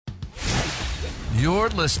You're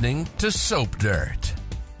listening to Soap Dirt,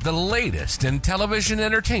 the latest in television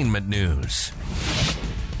entertainment news.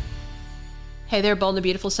 Hey there, Bold and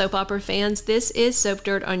Beautiful soap opera fans. This is Soap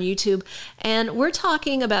Dirt on YouTube, and we're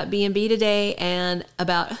talking about B&B today and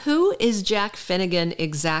about who is Jack Finnegan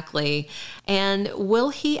exactly, and will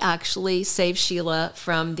he actually save Sheila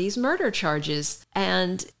from these murder charges?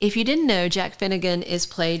 And if you didn't know, Jack Finnegan is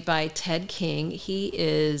played by Ted King. He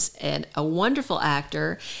is a wonderful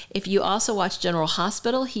actor. If you also watch General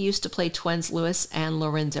Hospital, he used to play twins Louis and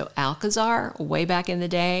Lorenzo Alcazar way back in the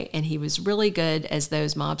day, and he was really good as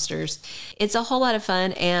those mobsters. It's a whole lot of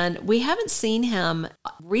fun, and we haven't seen him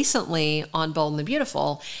recently on Bold and the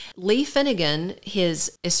Beautiful. Lee Finnegan,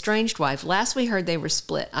 his estranged wife, last we heard they were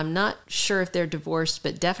split. I'm not sure if they're divorced,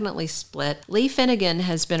 but definitely split. Lee Finnegan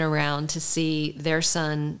has been around to see their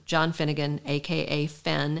son, John Finnegan, aka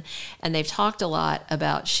Finn, and they've talked a lot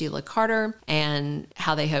about Sheila Carter and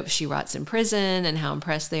how they hope she rots in prison and how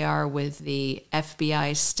impressed they are with the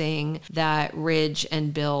FBI sting that Ridge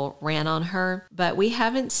and Bill ran on her. But we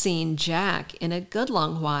haven't seen Jack in a good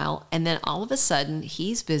long while, and then all of a sudden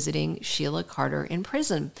he's visiting Sheila Carter in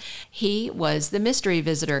prison. He was the mystery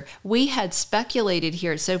visitor. We had speculated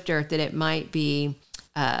here at Soap Dirt that it might be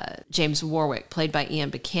James Warwick, played by Ian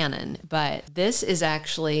Buchanan, but this is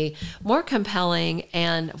actually more compelling.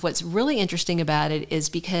 And what's really interesting about it is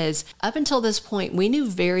because up until this point, we knew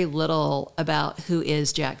very little about who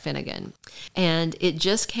is Jack Finnegan. And it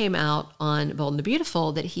just came out on Bold and the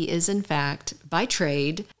Beautiful that he is, in fact, by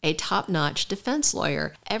trade, a top-notch defense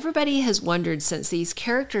lawyer. Everybody has wondered since these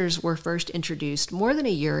characters were first introduced more than a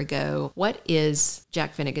year ago, what is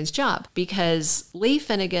Jack Finnegan's job? Because Lee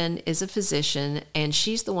Finnegan is a physician, and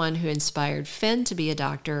she's the one who inspired Finn to be a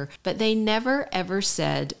doctor, but they never ever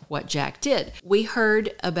said what Jack did. We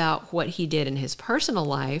heard about what he did in his personal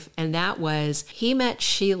life, and that was he met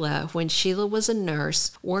Sheila when Sheila was a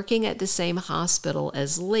nurse working at the same hospital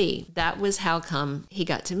as Lee. That was how come he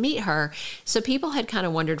got to meet her. So people had kind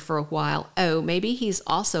of wondered for a while, oh, maybe he's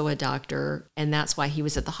also a doctor, and that's why he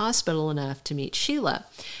was at the hospital enough to meet Sheila.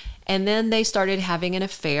 And then they started having an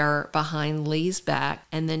affair behind Lee's back,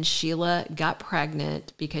 and then Sheila got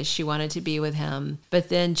pregnant because she wanted to be with him. But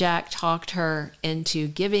then Jack talked her into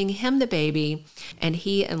giving him the baby, and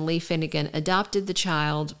he and Lee Finnegan adopted the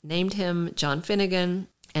child, named him John Finnegan.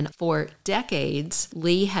 And for decades,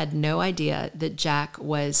 Lee had no idea that Jack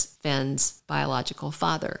was Finn's biological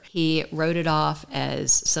father. He wrote it off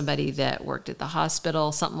as somebody that worked at the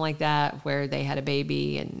hospital, something like that, where they had a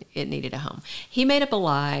baby and it needed a home. He made up a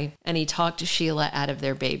lie, and he talked to Sheila out of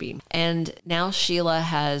their baby. And now Sheila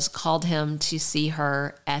has called him to see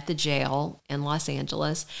her at the jail in Los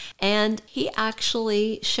Angeles, and he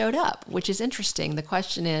actually showed up, which is interesting. The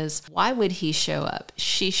question is, why would he show up?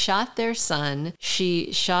 She shot their son.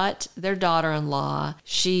 She shot their daughter-in-law.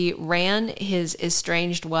 She ran his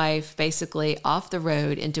estranged wife basically off the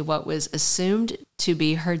road into what was assumed to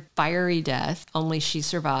be her fiery death, only she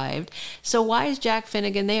survived. So why is Jack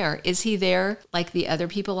Finnegan there? Is he there like the other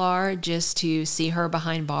people are, just to see her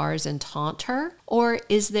behind bars and taunt her? Or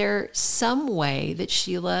is there some way that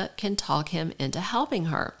Sheila can talk him into helping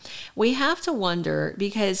her? We have to wonder,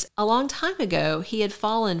 because a long time ago, he had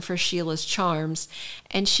fallen for Sheila's charms,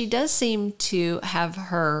 and she does seem to have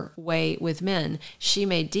her way with men. She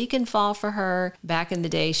made Deacon fall for her. Back in the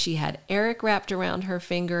day, she had Eric wrapped around her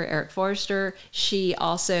finger, Eric Forrester. She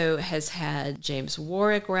also has had James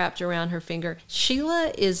Warwick wrapped around her finger.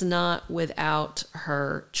 Sheila is not without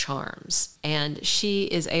her charms, and she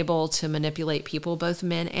is able to manipulate people, both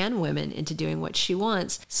men and women, into doing what she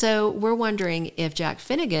wants. So we're wondering if Jack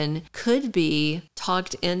Finnegan could be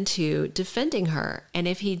talked into defending her. And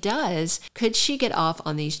if he does, could she get off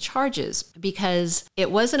on these charges? Because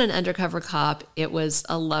it wasn't an undercover cop, it was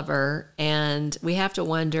a lover. And we have to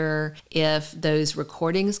wonder if those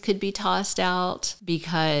recordings could be tossed out,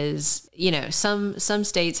 because, you know, some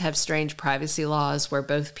states have strange privacy laws where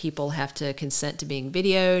both people have to consent to being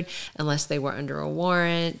videoed unless they were under a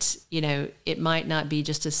warrant. You know, it might not be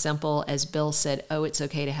just as simple as Bill said, oh, it's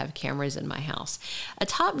okay to have cameras in my house. A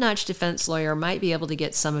top-notch defense lawyer might be able to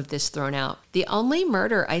get some of this thrown out. The only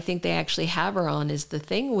murder I think they actually have her on is the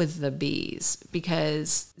thing with the bees,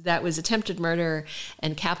 because that was attempted murder,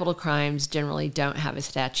 and capital crimes generally don't have a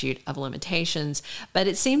statute of limitations. But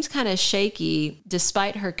it seems kind of shaky,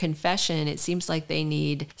 despite her confession confession, it seems like they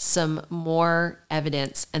need some more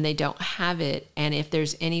evidence and they don't have it. And if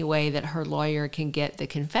there's any way that her lawyer can get the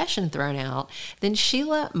confession thrown out, then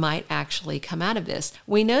Sheila might actually come out of this.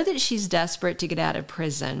 We know that she's desperate to get out of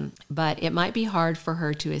prison, but it might be hard for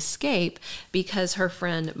her to escape because her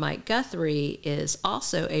friend Mike Guthrie is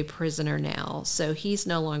also a prisoner now. So he's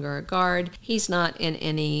no longer a guard. He's not in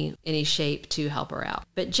any shape to help her out.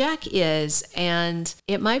 But Jack is, and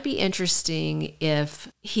it might be interesting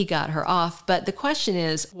if he got her off. But the question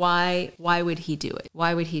is, why would he do it?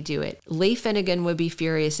 Why would he do it? Lee Finnegan would be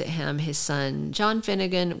furious at him. His son, John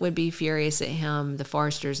Finnegan, would be furious at him. The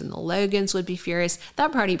Forresters and the Logans would be furious.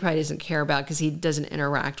 That part he probably doesn't care about because he doesn't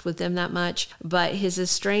interact with them that much. But his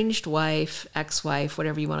estranged wife, ex-wife,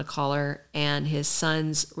 whatever you want to call her, and his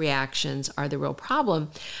son's reactions are the real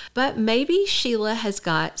problem. But maybe Sheila has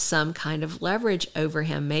got some kind of leverage over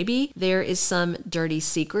him. Maybe there is some dirty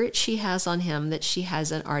secret she has on him that she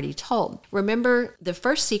hasn't already told. Remember, the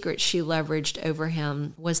first secret she leveraged over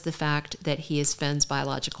him was the fact that he is Finn's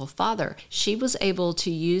biological father. She was able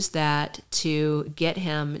to use that to get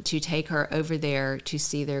him to take her over there to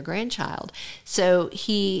see their grandchild. So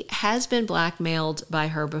he has been blackmailed by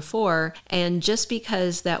her before, and just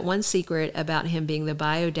because that one secret about him being the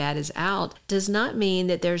bio dad is out does not mean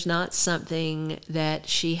that there's not something that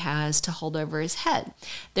she has to hold over his head.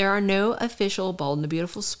 There are no official Bold and the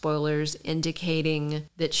Beautiful spoilers indicating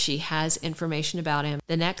that she has information about him.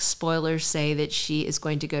 The next spoilers say that she is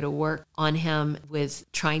going to go to work on him with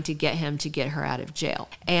trying to get him to get her out of jail.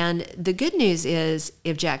 And the good news is,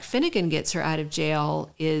 if Jack Finnegan gets her out of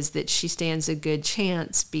jail, is that she stands a good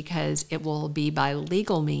chance because it will be by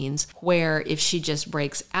legal means, where if she just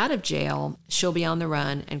breaks out of jail, she'll be on the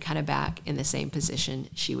run and kind of back in the same position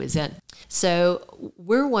she was in. So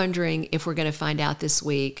we're wondering if we're going to find out this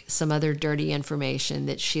week some other dirty information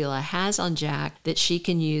that Sheila has on Jack that she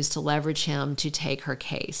can use to leverage him to take her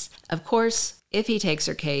case. Of course, if he takes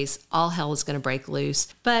her case, all hell is going to break loose.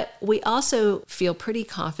 But we also feel pretty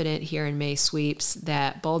confident here in May Sweeps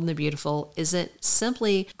that Bold and the Beautiful isn't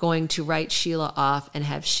simply going to write Sheila off and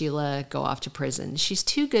have Sheila go off to prison. She's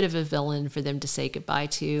too good of a villain for them to say goodbye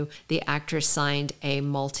to. The actress signed a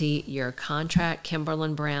multi-year contract.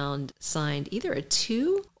 Kimberlin Brown signed either a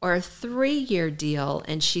 2 or a 3-year deal,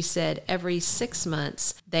 and she said every 6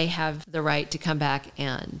 months they have the right to come back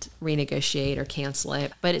and renegotiate or cancel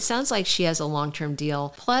it. But it sounds like she has a long-term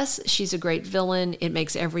deal. Plus, she's a great villain. It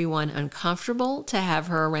makes everyone uncomfortable to have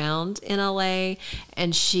her around in LA,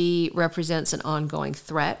 and she represents an ongoing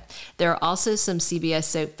threat. There are also some CBS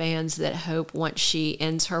soap fans that hope once she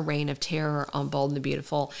ends her reign of terror on Bold and the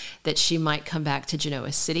Beautiful that she might come back to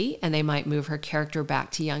Genoa City, and they might move her character back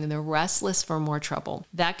to Young and the Restless for more trouble.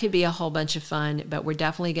 That could be a whole bunch of fun, but we're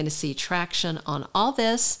definitely going to see traction on all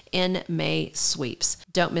this in May Sweeps.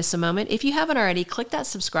 Don't miss a moment. If you haven't already, click that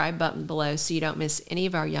subscribe button below so you don't miss any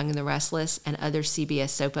of our Young and the Restless and other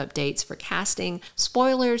CBS soap updates for casting,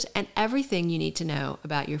 spoilers, and everything you need to know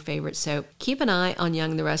about your favorite soap. Keep an eye on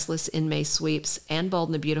Young and the Restless in May Sweeps and Bold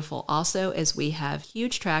and the Beautiful also, as we have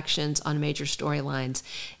huge tractions on major storylines,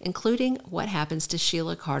 including what happens to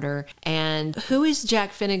Sheila Carter and who is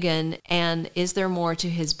Jack Finnegan, and is there more to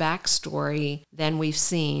his backstory than we've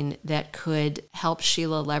seen that could help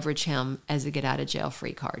Sheila leverage him as a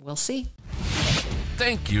get-out-of-jail-free card. We'll see.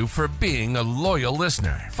 Thank you for being a loyal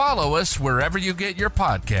listener. Follow us wherever you get your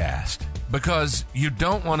podcast, because you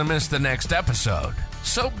don't want to miss the next episode.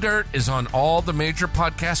 Soap Dirt is on all the major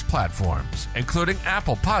podcast platforms, including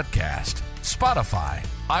Apple Podcast, Spotify,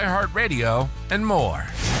 iHeartRadio, and more.